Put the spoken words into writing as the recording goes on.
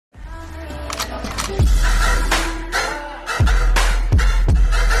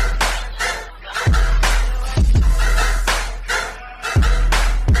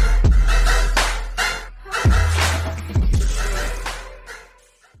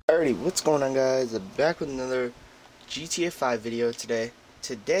Alrighty, what's going on, guys? I'm back with another GTA 5 video today.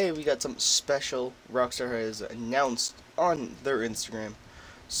 Today we got something special Rockstar has announced on their Instagram.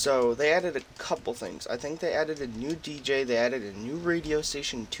 So they added a couple things. I think they added a new DJ, they added a new radio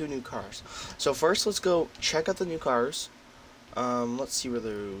station, two new cars. So first let's go check out the new cars. Let's see where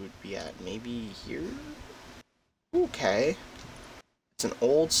they would be at. Maybe here? Okay. It's an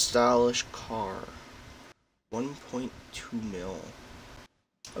old stylish car. 1.2 mil.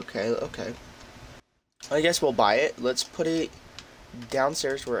 Okay. I guess we'll buy it. Let's put it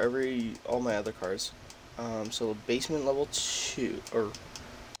downstairs where all my other cars. So basement level 2 or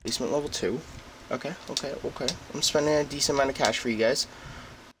basement level 2. Okay. I'm spending a decent amount of cash for you guys.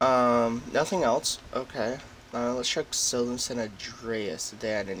 Nothing else. Okay. Let's check Southern San Andreas. Did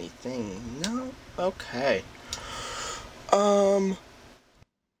they add anything? No. Okay. Any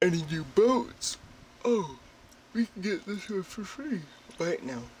new boats? Oh, we can get this one for free right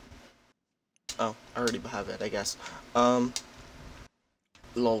now. Oh, I already have it, I guess.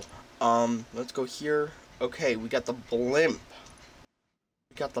 Lol. Let's go here. Okay, we got the blimp.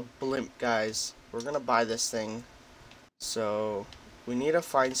 Guys. We're gonna buy this thing. So, we need to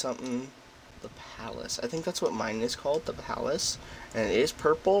find something. The Palace. I think that's what mine is called, the Palace. And it is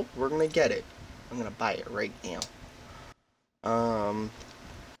purple. We're gonna get it. I'm gonna buy it right now.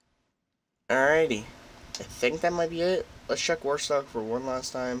 Alrighty. I think that might be it. Let's check Warstock for one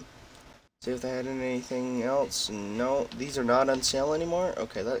last time. See if they had anything else. No, these are not on sale anymore.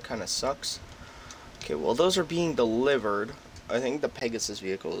 Okay, that kind of sucks. Okay, well, those are being delivered. I think the Pegasus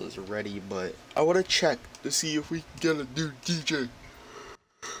vehicle is ready, but I want to check to see if we can get a new DJ.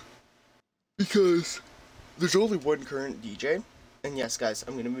 Because there's only one current DJ. And yes, guys,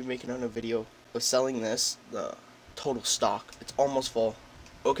 I'm going to be making a video of selling this, the total stock. It's almost full.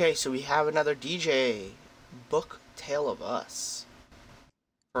 Okay, so we have another DJ. Book Tale of Us.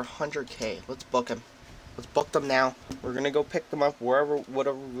 For 100K. Let's book him. Let's book them now. We're gonna go pick them up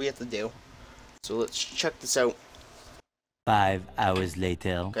whatever we have to do. So let's check this out. 5 hours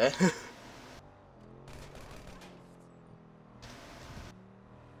later. Okay.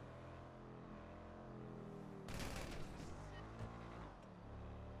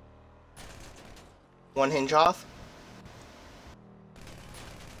 One hinge off.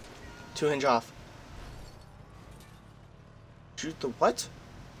 Two hinge off. Shoot the what?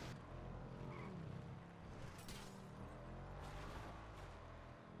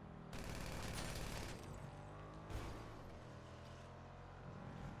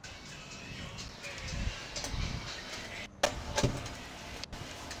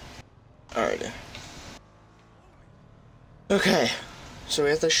 Alright. Okay. So we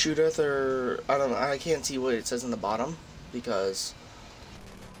have to shoot at their... I don't know. I can't see what it says in the bottom. Because...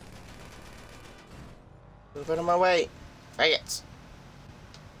 Move out of my way. Faggots.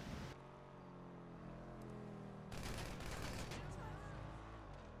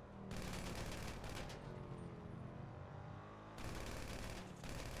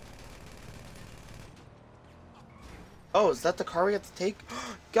 Oh, is that the car we have to take?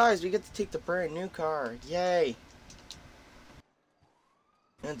 Guys, we get to take the brand new car. Yay.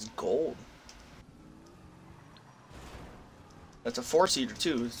 And it's gold. It's a 4-seater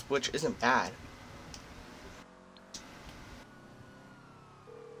too, which isn't bad.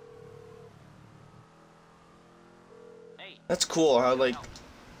 That's cool how, like,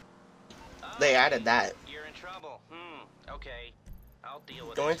 they added that. You're in trouble. Okay. I'll deal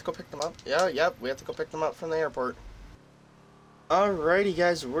with it. Don't we have to go pick them up? Yep, we have to go pick them up from the airport. Alrighty,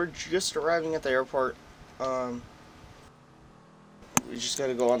 guys, we're just arriving at the airport. We just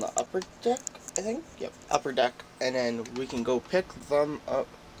gotta go on the upper deck, I think? Yep, upper deck. And then we can go pick them up,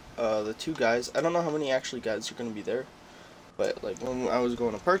 the two guys. I don't know how many actually guys are gonna be there. But, like, when I was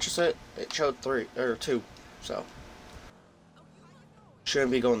going to purchase it, it showed 3, or 2, so.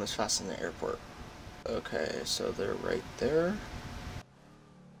 Shouldn't be going this fast in the airport. Okay, so they're right there.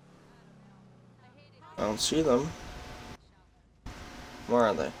 I don't see them. Where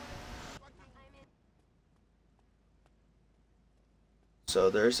are they? So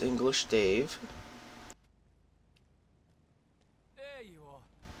there's English Dave. There you are.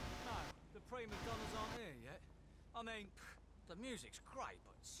 No, the prima donnas aren't here yet. I mean, the music's great,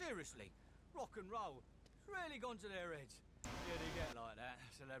 but seriously, rock and roll, it's really gone to their heads. Yeah, they get like that,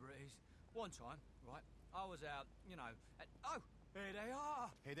 celebrities. One time, right, I was out, you know, oh, here they are.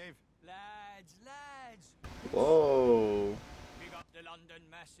 Hey, Dave. Lads. Whoa. Big up the London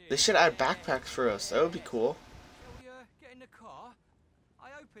massive. They should add backpacks for us. That would be cool. Shall we, get in the car? I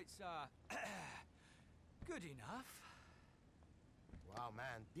hope it's, good enough. Wow,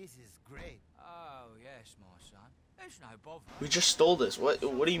 man, this is great. Oh, yes, my son. It's no bother. We just stole this. What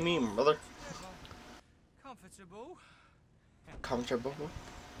do you mean, brother? Comfortable. Comfortable?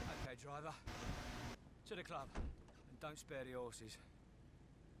 Okay, driver. To the club. And don't spare the horses.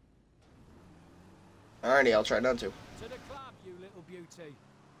 Alrighty, I'll try not to. To the club, you little beauty.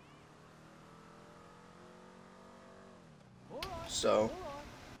 Alright. So. Alright.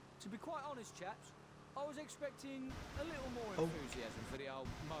 To be quite honest, chaps, I was expecting a little more enthusiasm for the old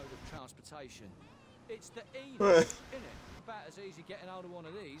mode of transportation. It's the Enos, isn't it? About as easy getting hold of one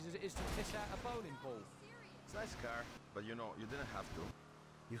of these as it is to piss out a bowling ball. It's a nice car, but you know, you didn't have to.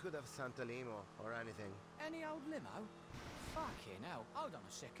 You could have Santa Limo or anything. Any old limo? Fucking hell. Hold on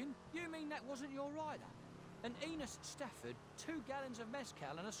a second. You mean that wasn't your rider? An Enos Stafford, 2 gallons of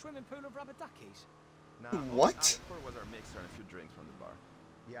mezcal and a swimming pool of rubber duckies? Nah, What? Alcor was our mixer and a few drinks from the bar.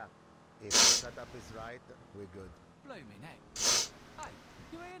 Yeah, if the setup is right, we're good. Blooming heck. Hey,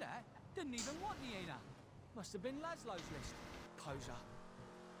 you hear that? Didn't even want the Eno. Must have been Laszlo's list. Poser.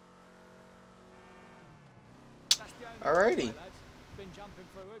 That's the only Alrighty. way, lads. Been jumping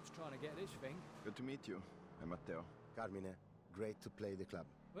through hoops trying to get this thing. Good to meet you. I'm Matteo. Carmine, great to play the club.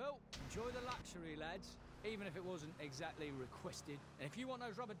 Well, enjoy the luxury, lads. Even if it wasn't exactly requested. And if you want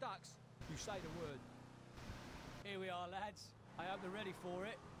those rubber ducks, you say the word. Here we are, lads. I hope they're ready for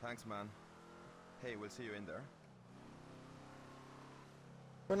it. Thanks, man. Hey, we'll see you in there.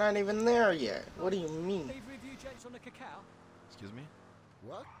 We're not even there yet. What do you mean? Either of you gents on the cacao? Excuse me?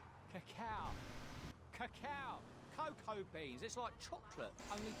 What? Cacao. Cacao. Cocoa beans. It's like chocolate,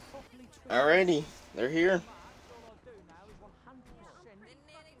 only properly twisted. Alrighty, they're here. All I'll do now is 100%.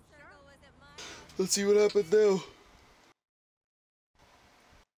 Let's see what happens now.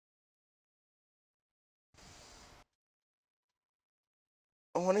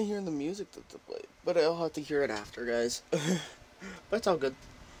 I want to hear the music that they play, but I'll have to hear it after, guys. But it's all good.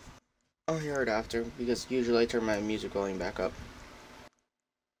 I'll hear it after, because usually I turn my music volume back up.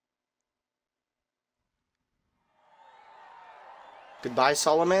 Goodbye,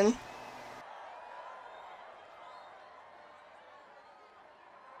 Solomon.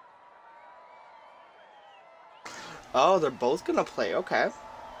 Oh, they're both gonna play, okay.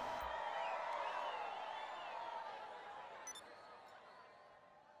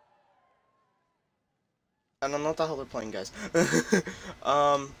 I don't know what the hell they're playing, guys.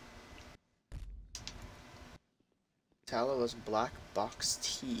 Talawas Black Box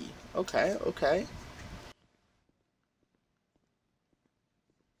Tea. Okay, okay.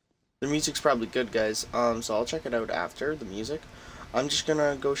 The music's probably good, guys. So I'll check it out after the music. I'm just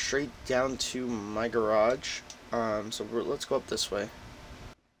gonna go straight down to my garage. So let's go up this way.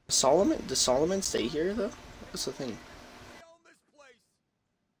 Solomon? Does Solomon stay here though? What's the thing?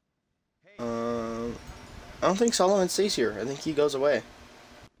 I don't think Solomon stays here. I think he goes away.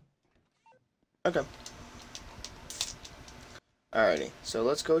 Okay. Alrighty, so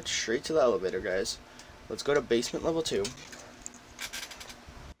let's go straight to the elevator, guys. Let's go to basement level 2.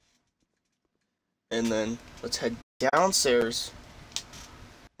 And then let's head downstairs,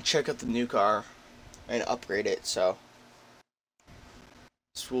 check out the new car, and upgrade it. So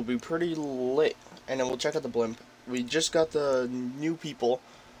this will be pretty lit. And then we'll check out the blimp. We just got the new people,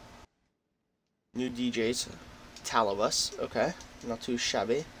 new DJs, Talabas. Okay, not too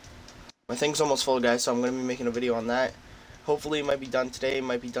shabby. My thing's almost full, guys, so I'm gonna be making a video on that. Hopefully it might be done today, it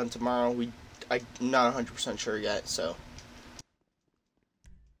might be done tomorrow. I'm not 100% sure yet, so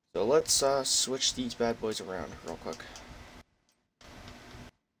let's switch these bad boys around real quick.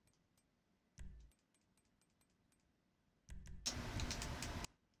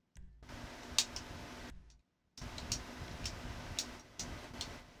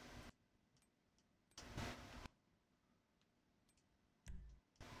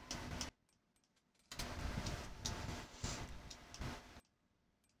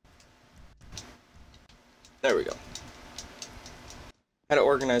 There we go. Had to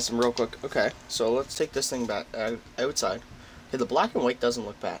organize them real quick. Okay, so let's take this thing back outside. Okay, the black and white doesn't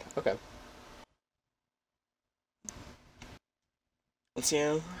look bad. Okay. Let's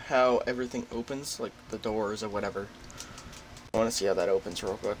see how everything opens, like the doors or whatever. I want to see how that opens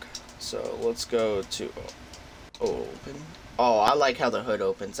real quick. So let's go to open. Oh, I like how the hood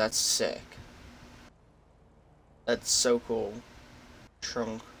opens. That's sick. That's so cool.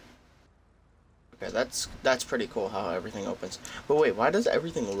 Trunk. Okay, that's pretty cool how everything opens. But wait, why does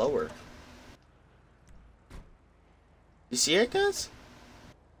everything lower? You see it, guys?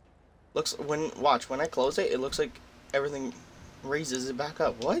 Looks watch when I close it, it looks like everything raises it back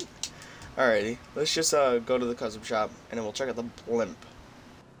up. What? Alrighty, let's just go to the custom shop and then we'll check out the blimp.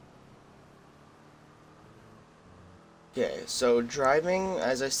 Okay, so driving,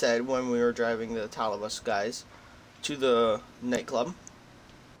 as I said when we were driving the Talabas, guys, to the nightclub.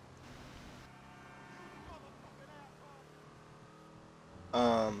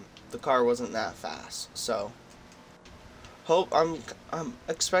 The car wasn't that fast, so I'm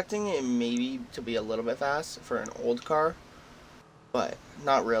expecting it maybe to be a little bit fast for an old car, but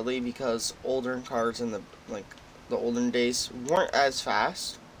not really, because older cars in the olden days weren't as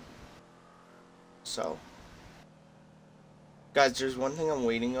fast. So guys, there's one thing I'm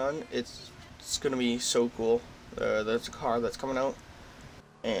waiting on. It's gonna be so cool. There's a car that's coming out,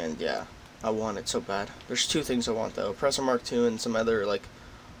 and yeah, I want it so bad. There's two things I want though: Oppressor Mark II and some other like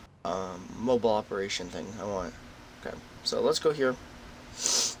mobile operation thing I want. Okay, so let's go here.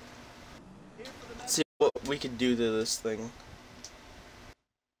 See what we could do to this thing.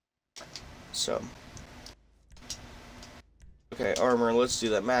 So, okay, armor. Let's do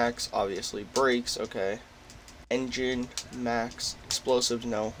that. Max, obviously. Brakes. Okay. Engine, max. Explosives,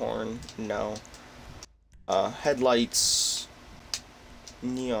 no. Horn, no. Headlights,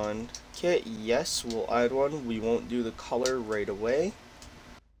 neon kit, yes, we'll add one. We won't do the color right away.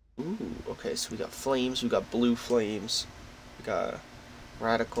 Ooh, okay, so we got flames, we got blue flames, we got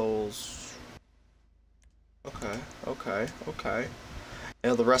radicals. Okay, okay, okay.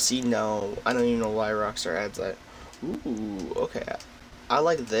 Now the rusty, no. I don't even know why Rockstar adds that. Ooh, okay. I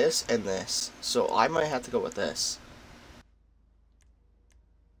like this and this, so I might have to go with this.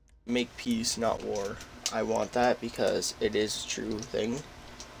 Make peace, not war. I want that because it is a true thing.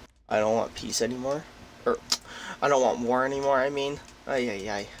 I don't want peace anymore. Or, I don't want war anymore, I mean.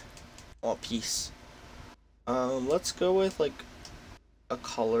 I want peace. Let's go with, like, a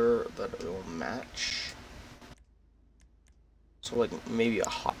color that will match. So, like, maybe a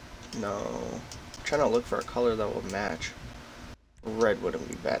hot... No. I'm trying to look for a color that will match. Red wouldn't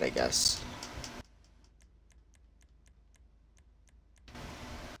be bad, I guess.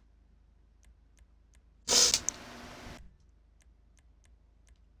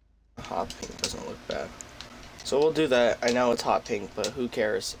 Hot pink doesn't look bad. So we'll do that. I know it's hot pink, but who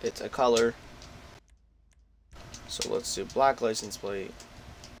cares? It's a color. So let's do black license plate.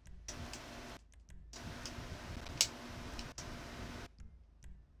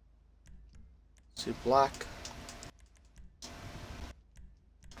 Let's do black.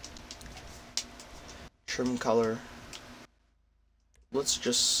 Trim color. Let's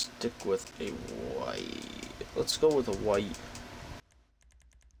just stick with a white. Let's go with a white.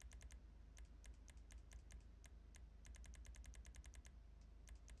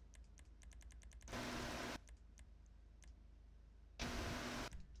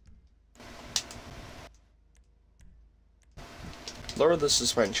 Lower the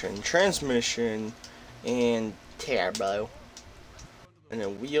suspension, transmission, and turbo. And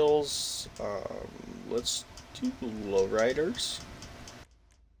then wheels, let's do lowriders.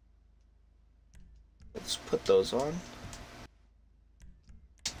 Let's put those on.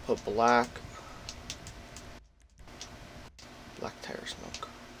 Put black. Black tire smoke.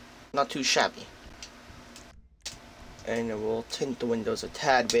 Not too shabby. And then we'll tint the windows a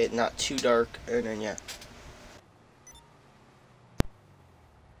tad bit, not too dark, and then yeah.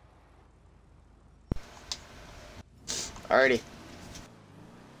 Alrighty.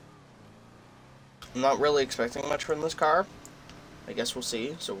 I'm not really expecting much from this car. I guess we'll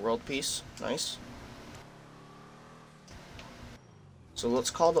see. So world peace, nice. So let's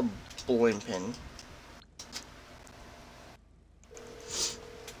call the blimp in.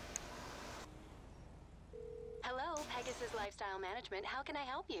 Hello, Pegasus Lifestyle Management. How can I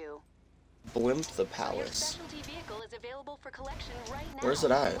help you? Blimp the Your Palace. specialty vehicle is available for collection right now. Where's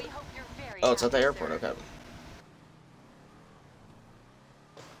it at? We hope you're very Oh, it's at the happy, airport, sir. okay.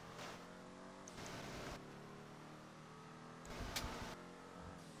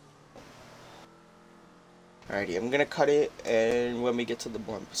 Alrighty, I'm gonna cut it and when we get to the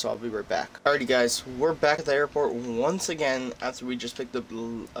blimp, so I'll be right back. Alrighty guys, we're back at the airport once again after we just picked up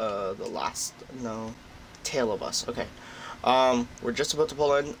the last, no, tail of us. Okay. We're just about to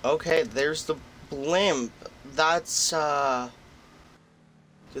pull in. Okay, there's the blimp. That's, do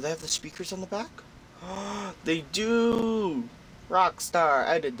they have the speakers on the back? They do! Rockstar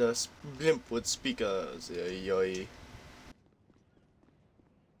added the blimp with speakers. Yoy.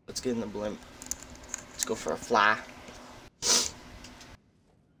 Let's get in the blimp. Let's go for a fly. It's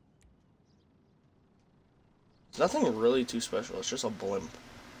nothing really too special. It's just a blimp.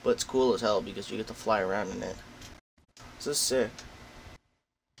 But it's cool as hell because you get to fly around in it. This is sick.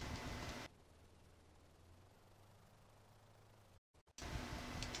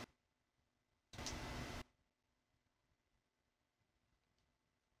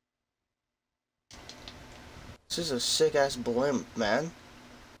 This is a sick ass blimp, man.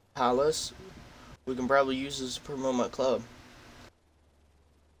 Palace. we can probably use this to promote my club.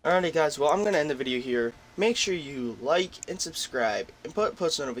 Alrighty guys, well I'm going to end the video here. Make sure you like and subscribe and put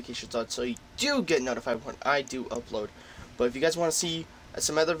post notifications on so you do get notified when I do upload. But if you guys want to see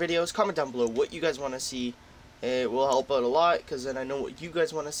some other videos, comment down below what you guys want to see. It will help out a lot because then I know what you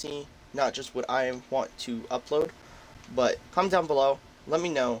guys want to see, not just what I want to upload. But comment down below, let me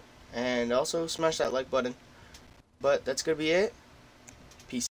know, and also smash that like button. But that's going to be it.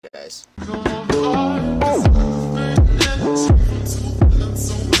 Peace, guys.